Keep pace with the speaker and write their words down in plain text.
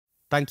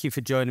Thank you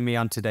for joining me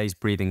on today's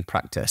breathing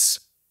practice.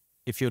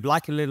 If you'd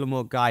like a little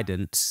more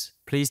guidance,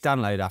 please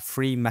download our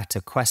free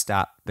Meta Quest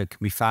app that can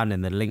be found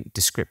in the link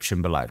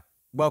description below.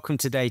 Welcome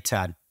to day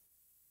 10.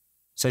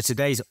 So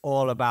today's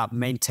all about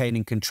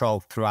maintaining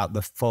control throughout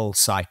the full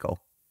cycle.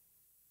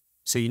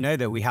 So you know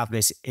that we have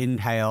this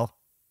inhale,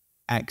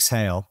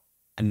 exhale,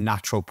 and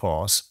natural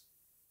pause.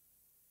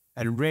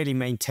 And really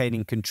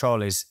maintaining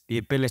control is the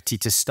ability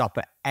to stop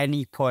at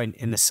any point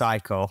in the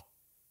cycle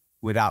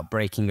without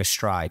breaking a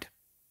stride.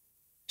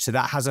 So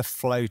that has a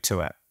flow to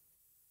it.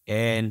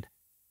 In,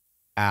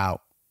 out,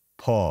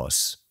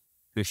 pause.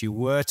 If you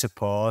were to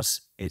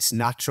pause, it's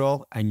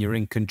natural and you're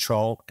in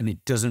control and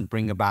it doesn't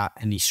bring about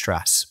any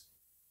stress.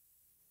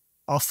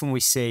 Often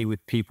we see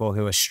with people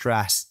who are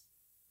stressed,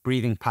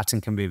 breathing pattern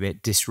can be a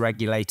bit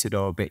dysregulated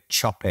or a bit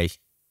choppy.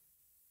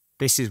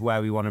 This is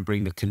where we want to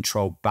bring the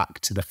control back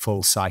to the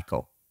full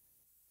cycle.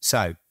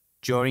 So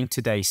during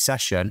today's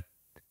session,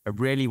 I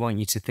really want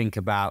you to think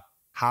about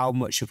how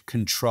much of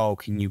control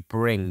can you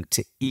bring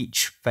to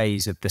each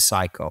phase of the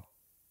cycle.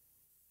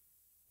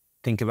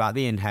 Think about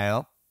the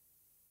inhale,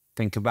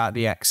 think about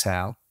the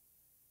exhale,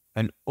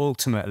 and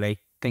ultimately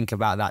think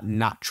about that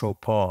natural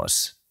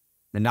pause.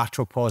 The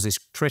natural pause is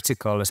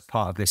critical as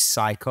part of this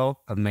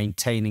cycle of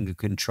maintaining a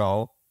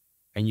control,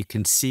 and you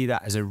can see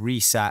that as a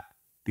reset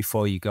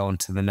before you go on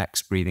to the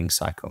next breathing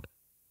cycle.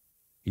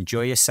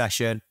 Enjoy your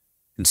session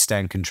and stay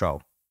in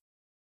control.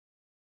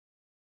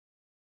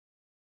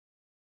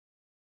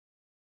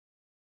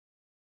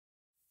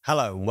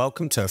 Hello and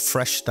welcome to a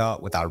fresh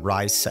start with our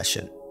Rise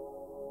session.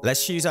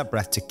 Let's use our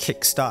breath to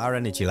kickstart our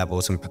energy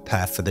levels and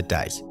prepare for the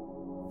day.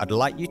 I'd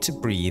like you to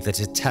breathe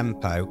at a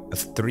tempo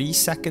of 3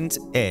 seconds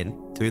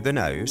in through the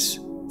nose,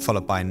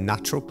 followed by a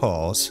natural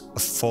pause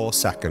of 4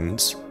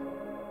 seconds,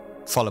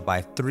 followed by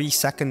a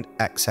 3-second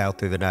exhale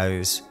through the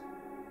nose,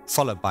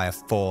 followed by a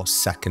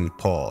 4-second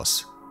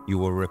pause. You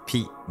will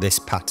repeat this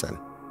pattern.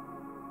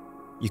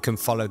 You can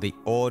follow the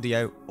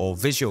audio or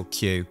visual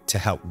cue to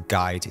help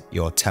guide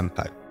your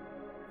tempo.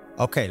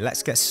 Okay,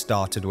 let's get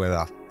started with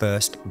our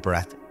first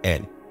breath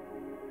in.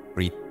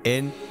 Breathe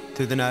in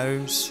through the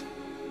nose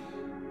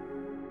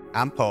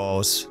and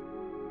pause.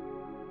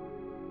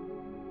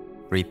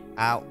 Breathe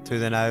out through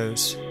the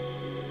nose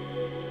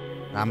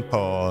and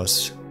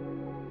pause.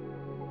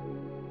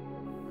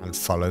 And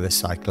follow the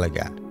cycle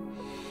again.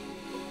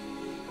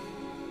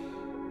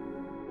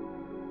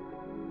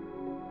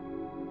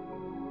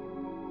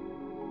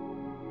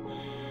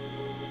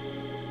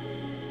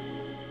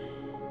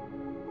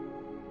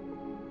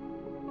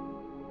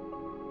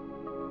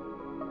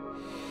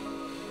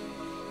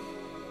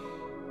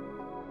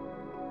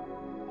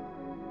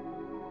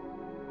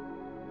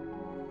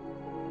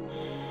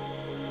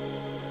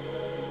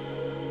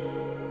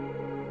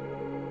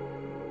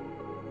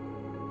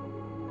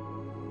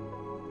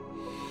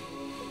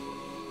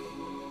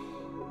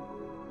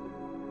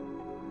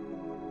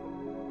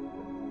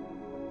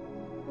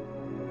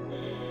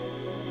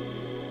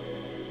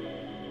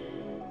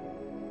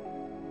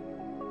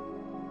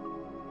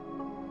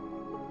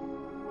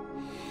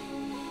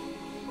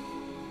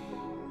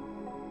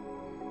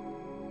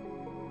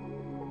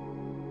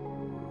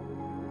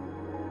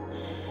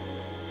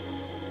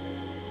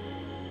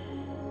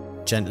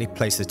 Gently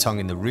place the tongue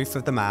in the roof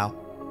of the mouth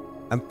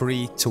and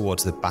breathe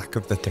towards the back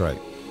of the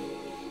throat.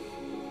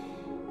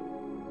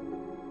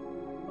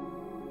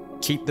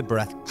 Keep the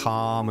breath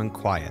calm and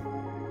quiet.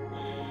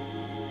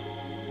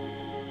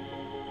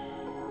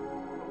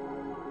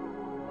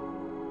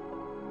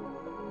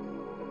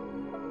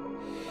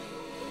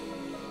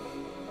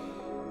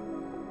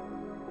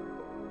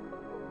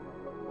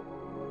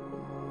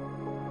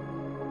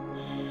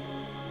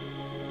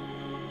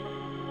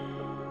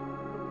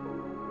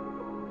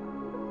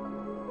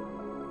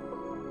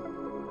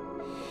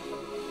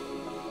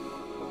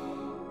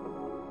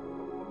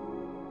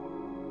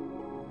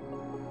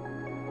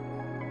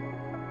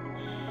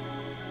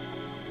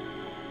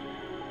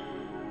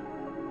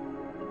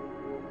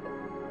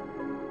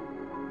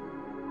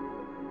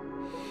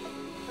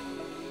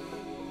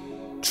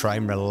 Try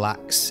and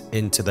relax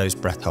into those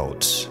breath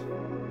holds.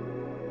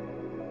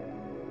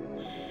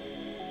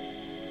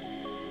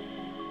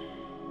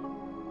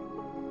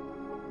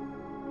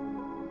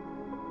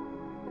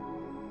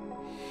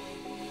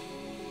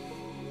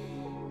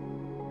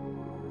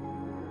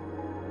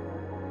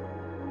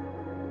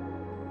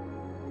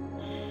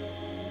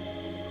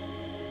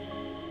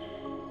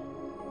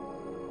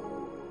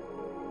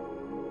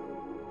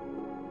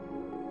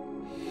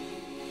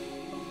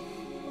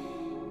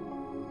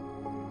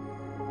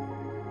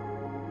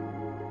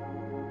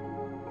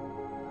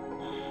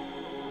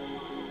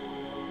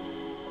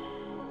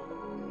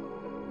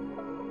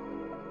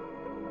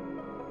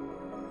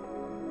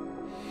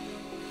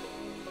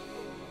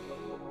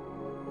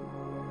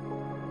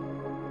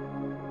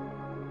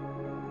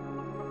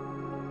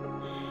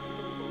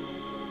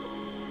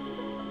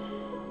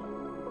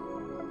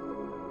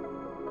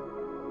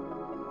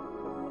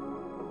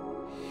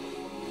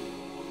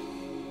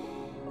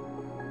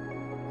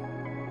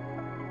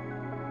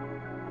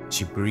 As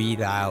you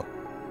breathe out,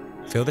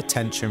 Feel the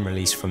tension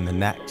release from the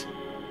neck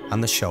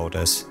and the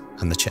shoulders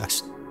and the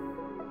chest.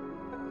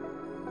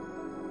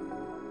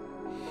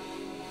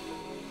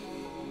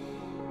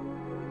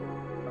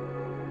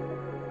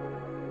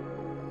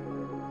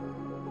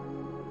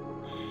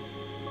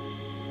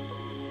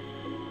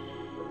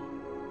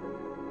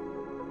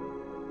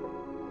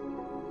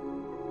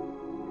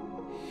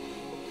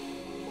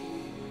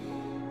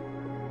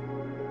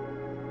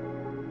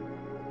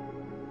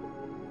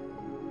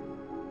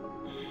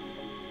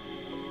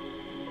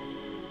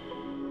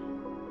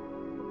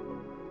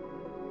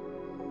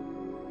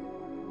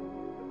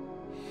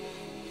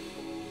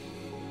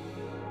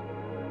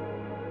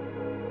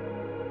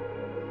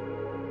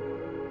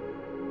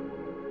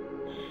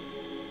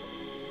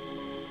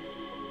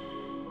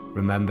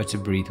 Remember to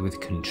breathe with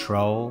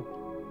control,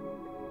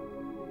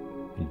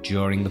 and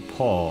during the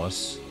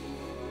pause,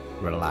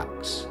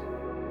 relax.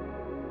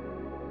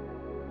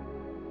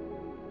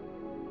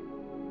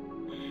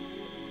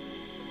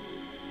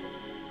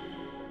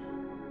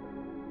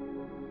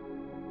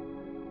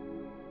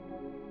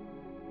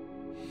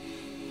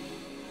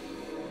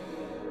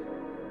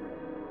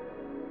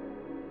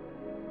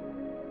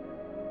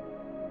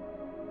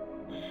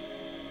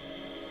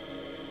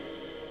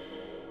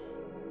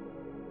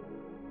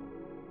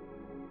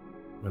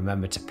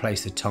 Remember to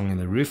place the tongue in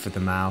the roof of the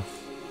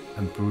mouth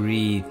and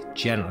breathe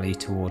gently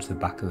towards the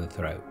back of the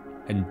throat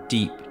and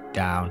deep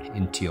down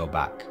into your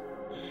back.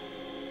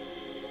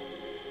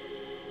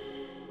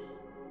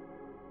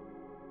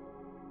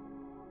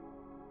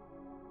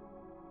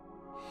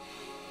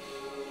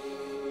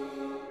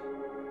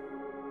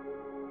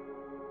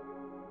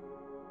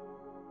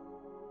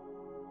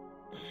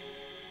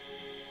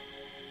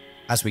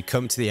 As we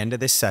come to the end of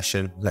this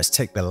session, let's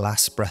take the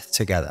last breath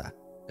together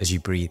as you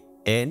breathe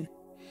in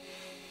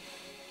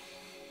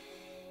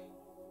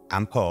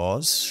and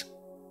pause,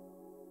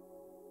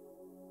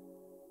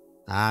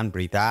 and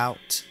breathe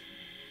out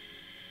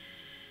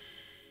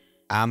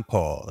and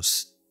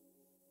pause.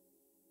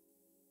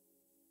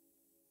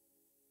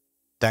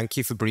 Thank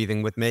you for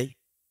breathing with me,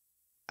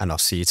 and I'll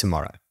see you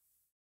tomorrow.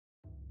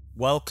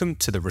 Welcome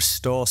to the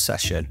Restore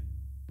session.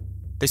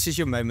 This is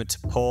your moment to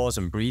pause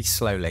and breathe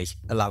slowly,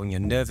 allowing your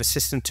nervous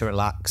system to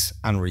relax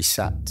and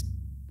reset.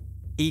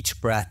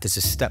 Each breath is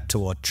a step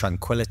toward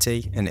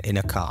tranquility and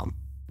inner calm.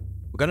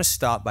 We're going to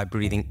start by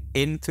breathing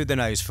in through the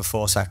nose for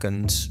 4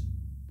 seconds,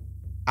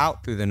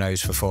 out through the nose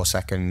for 4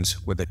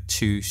 seconds with a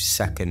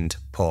 2-second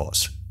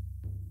pause.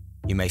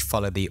 You may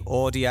follow the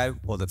audio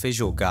or the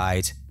visual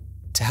guide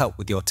to help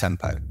with your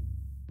tempo.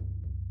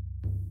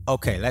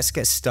 Okay, let's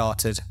get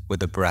started with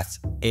the breath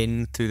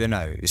in through the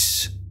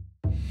nose.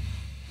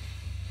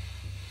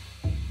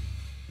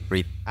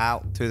 Breathe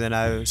out through the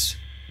nose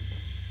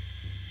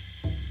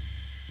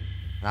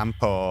and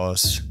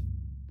pause.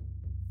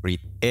 Breathe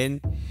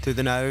in through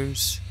the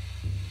nose.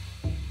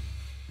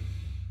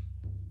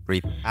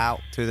 Breathe out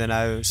through the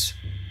nose.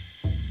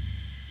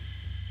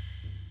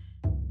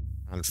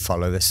 And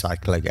follow the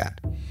cycle again.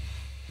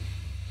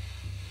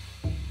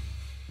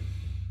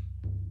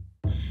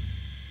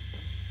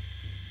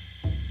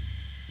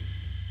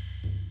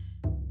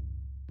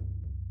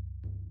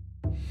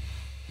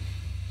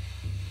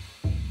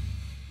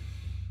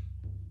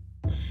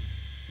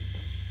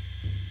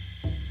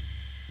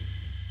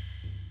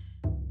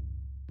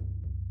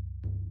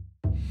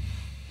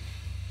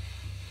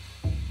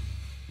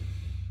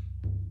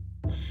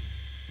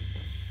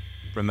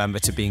 Remember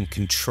to be in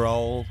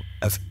control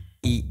of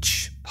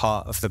each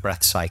part of the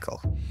breath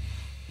cycle.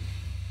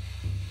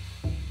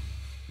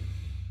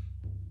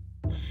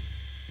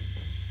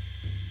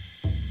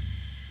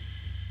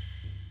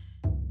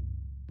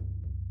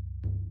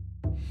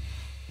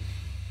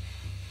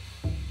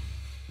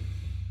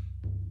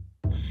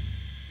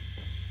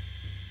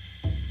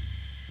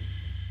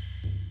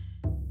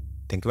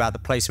 Think about the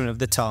placement of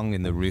the tongue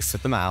in the roof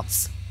of the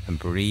mouth and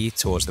breathe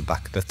towards the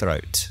back of the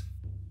throat.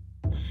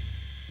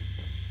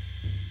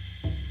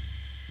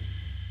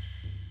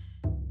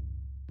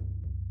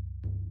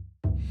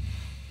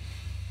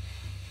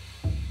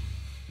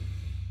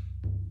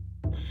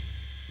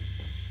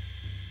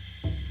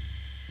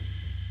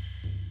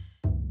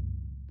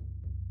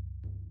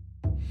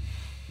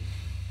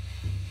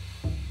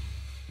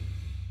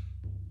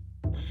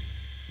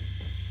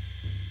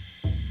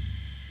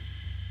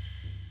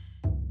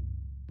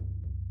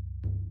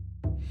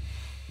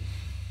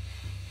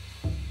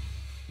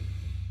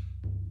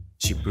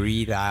 As you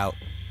breathe out,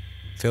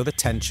 feel the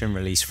tension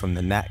release from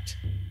the neck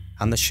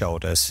and the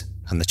shoulders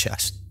and the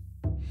chest.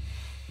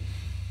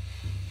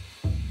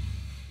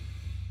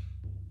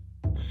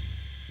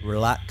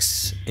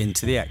 Relax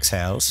into the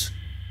exhales.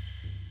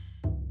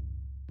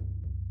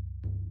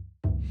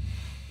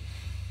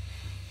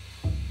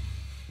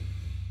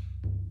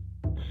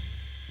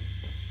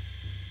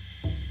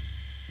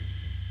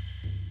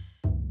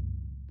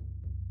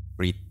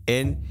 Breathe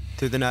in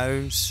through the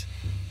nose.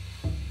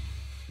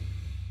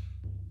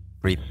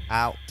 Breathe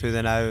out through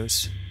the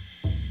nose.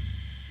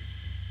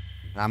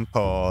 And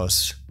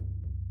pause.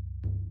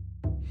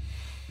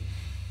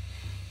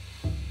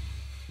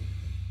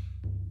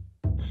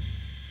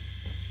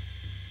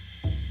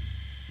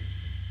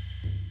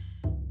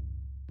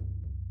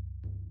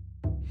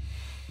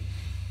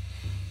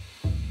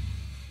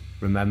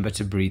 Remember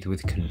to breathe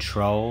with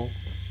control.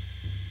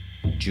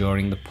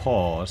 During the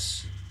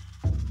pause,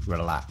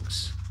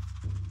 relax.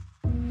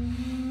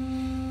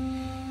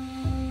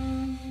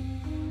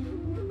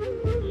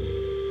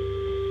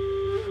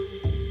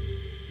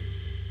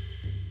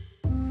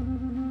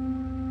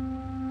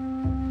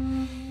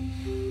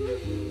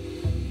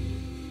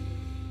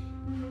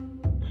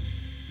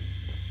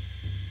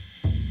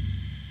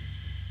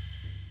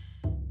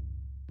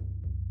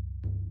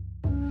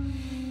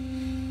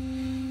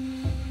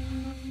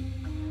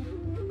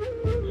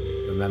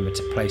 Remember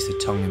to place the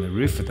tongue in the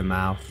roof of the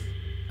mouth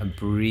and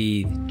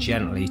breathe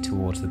gently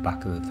towards the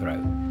back of the throat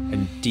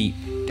and deep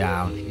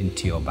down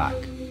into your back.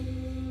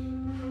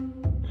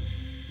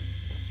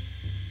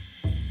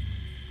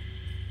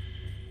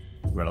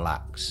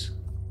 Relax.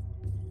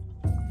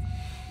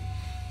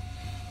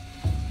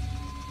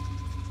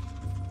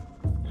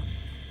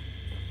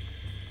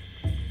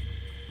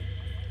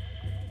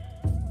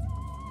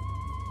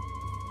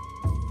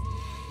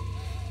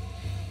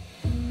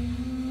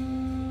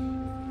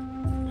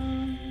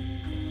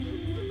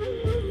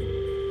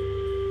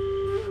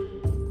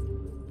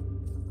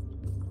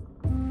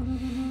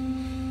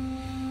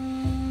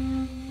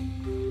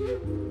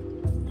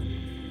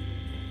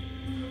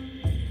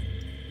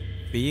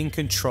 Be in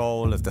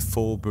control of the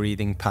full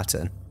breathing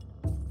pattern.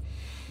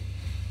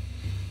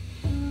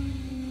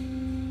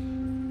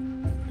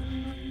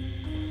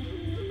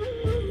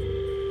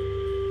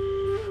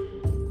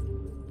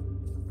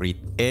 Breathe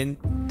in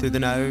through the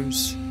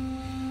nose.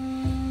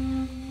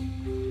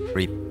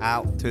 Breathe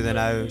out through the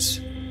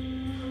nose.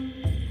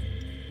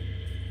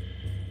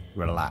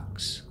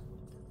 Relax.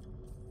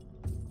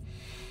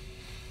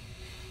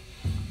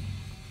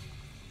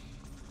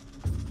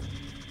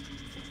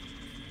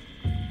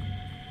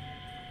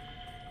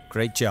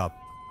 Great job.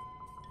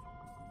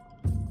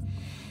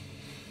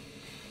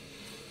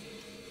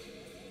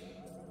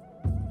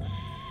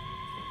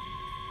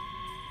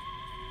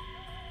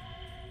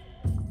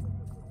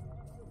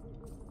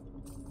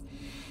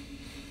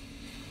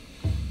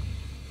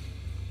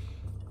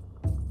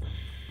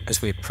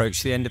 As we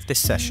approach the end of this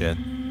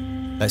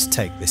session, let's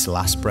take this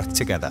last breath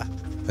together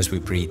as we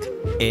breathe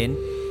in,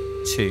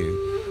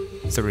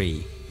 2,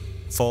 3,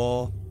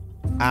 4,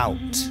 out,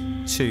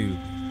 2,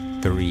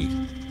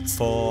 3,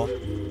 4,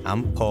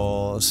 and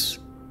pause.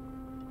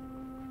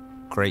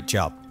 Great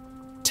job.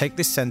 Take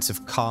this sense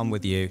of calm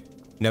with you,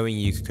 knowing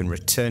you can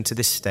return to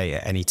this state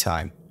at any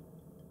time.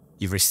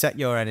 You've reset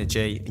your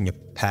energy and you're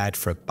prepared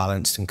for a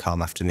balanced and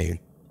calm afternoon.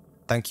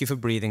 Thank you for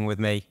breathing with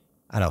me,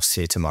 and I'll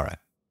see you tomorrow.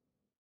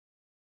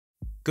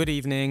 Good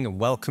evening and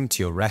welcome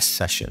to your rest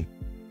session.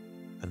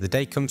 As the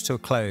day comes to a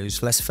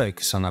close, let's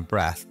focus on our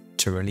breath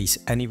to release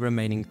any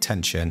remaining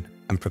tension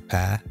and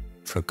prepare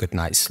for a good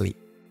night's sleep.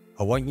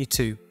 I want you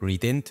to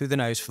breathe in through the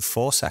nose for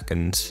 4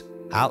 seconds,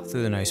 out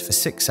through the nose for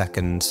 6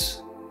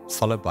 seconds,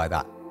 followed by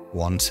that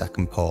 1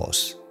 second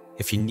pause.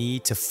 If you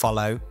need to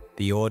follow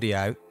the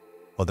audio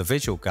or the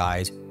visual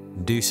guide,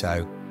 do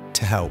so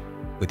to help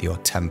with your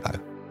tempo.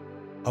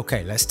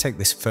 Okay, let's take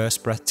this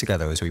first breath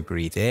together as we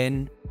breathe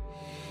in.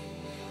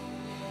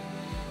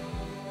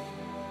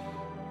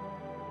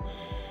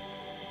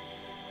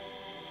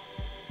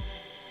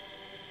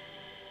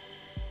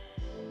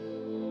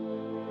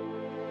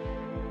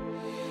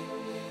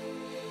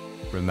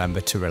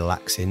 Remember to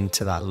relax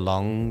into that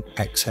long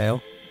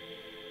exhale.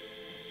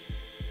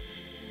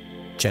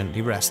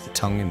 Gently rest the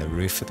tongue in the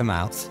roof of the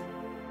mouth.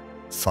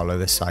 Follow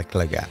the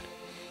cycle again.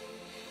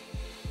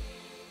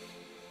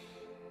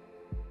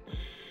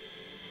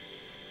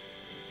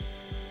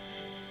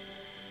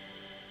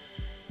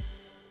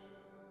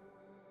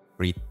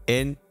 Breathe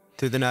in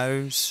through the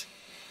nose.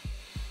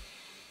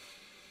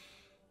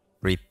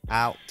 Breathe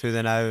out through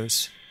the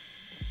nose.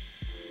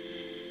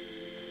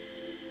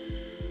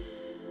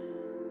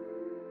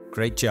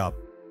 Great job.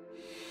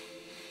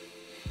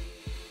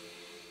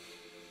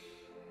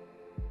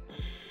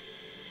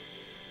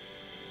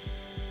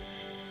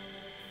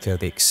 Feel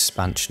the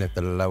expansion of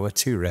the lower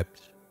 2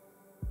 ribs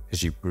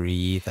as you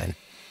breathe in.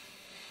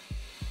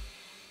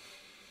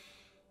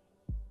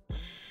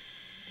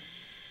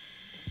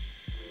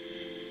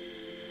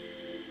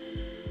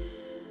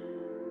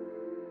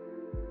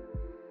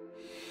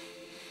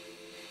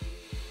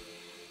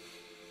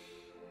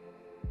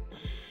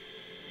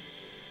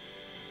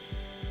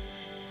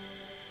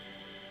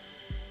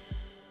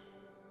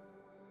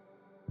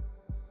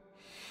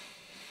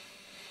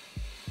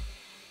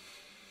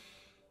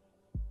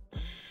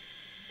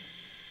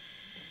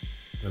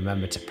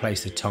 Remember to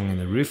place the tongue in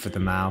the roof of the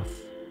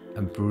mouth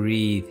and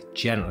breathe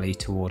gently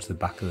towards the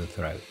back of the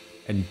throat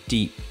and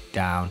deep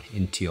down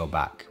into your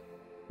back.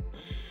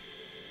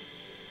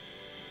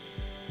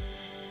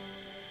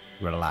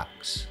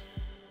 Relax.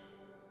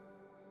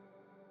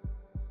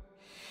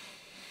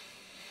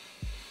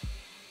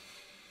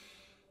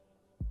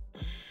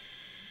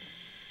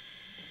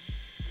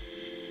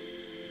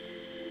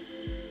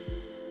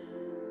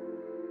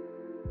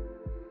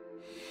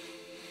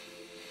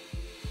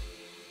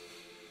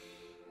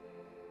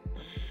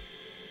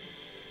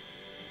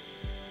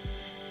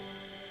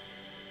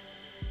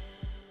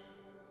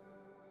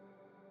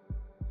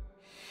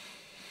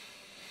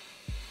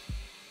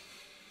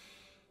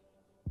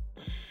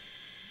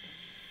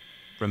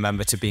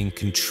 Remember to be in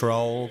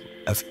control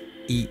of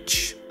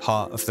each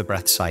part of the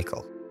breath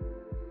cycle.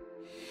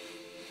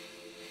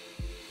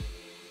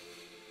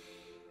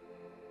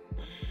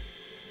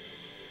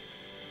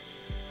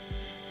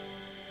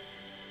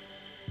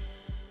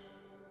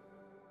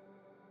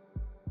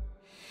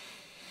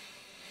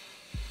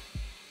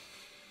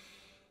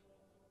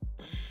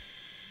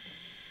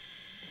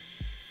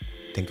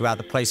 Think about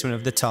the placement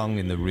of the tongue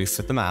in the roof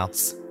of the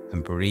mouth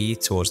and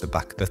breathe towards the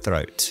back of the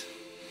throat.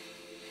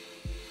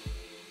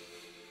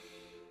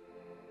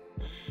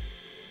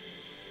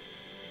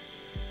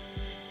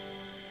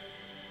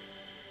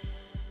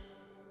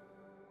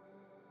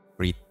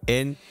 Breathe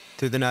in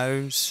through the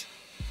nose.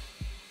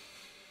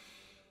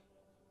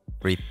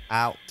 Breathe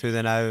out through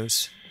the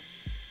nose.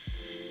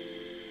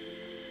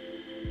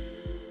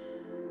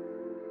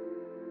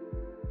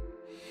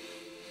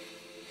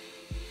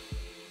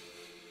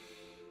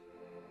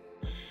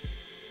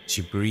 As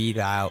you breathe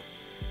out,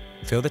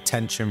 feel the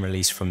tension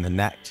release from the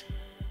neck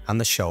and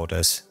the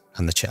shoulders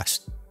and the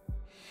chest.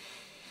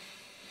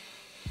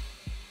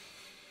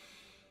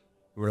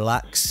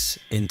 Relax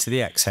into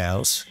the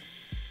exhales.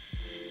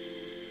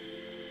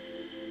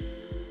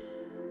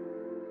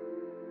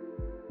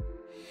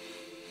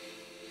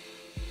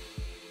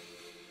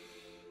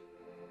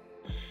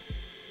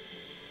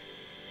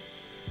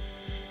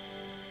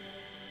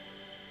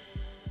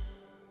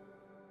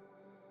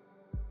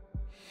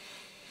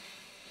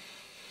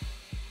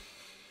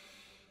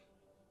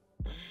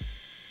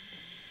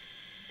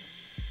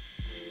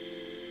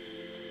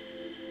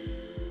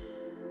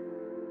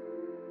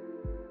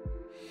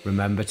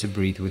 Remember to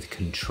breathe with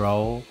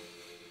control,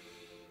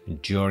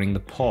 and during the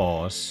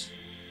pause,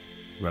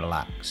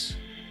 relax.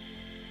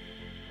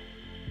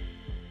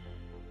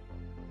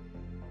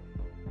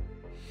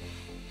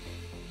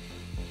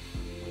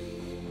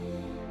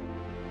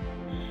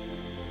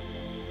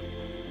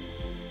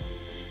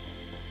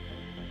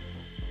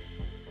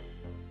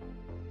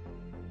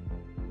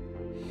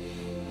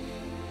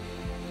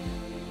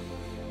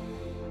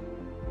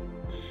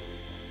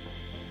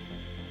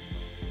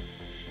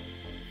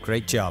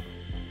 Great job.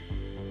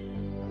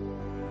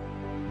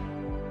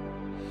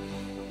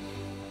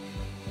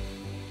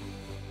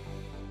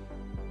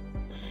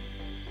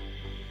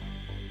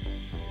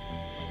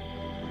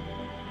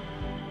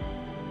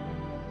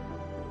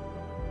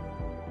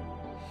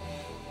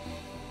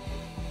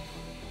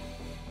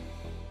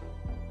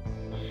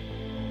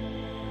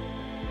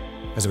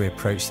 As we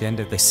approach the end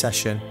of this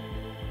session,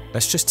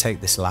 let's just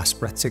take this last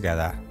breath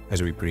together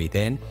as we breathe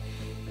in,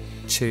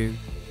 2,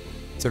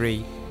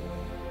 3,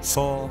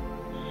 4,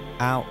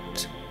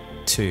 out,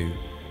 2,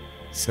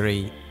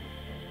 3,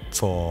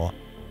 4,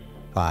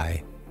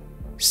 5,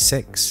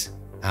 6,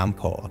 and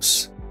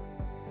pause.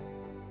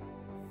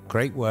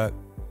 Great work.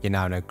 You're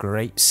now in a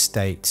great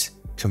state,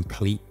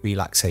 complete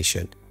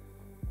relaxation.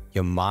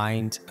 Your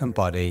mind and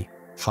body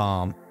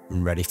calm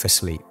and ready for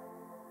sleep.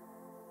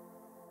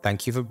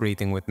 Thank you for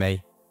breathing with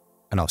me,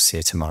 and I'll see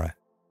you tomorrow.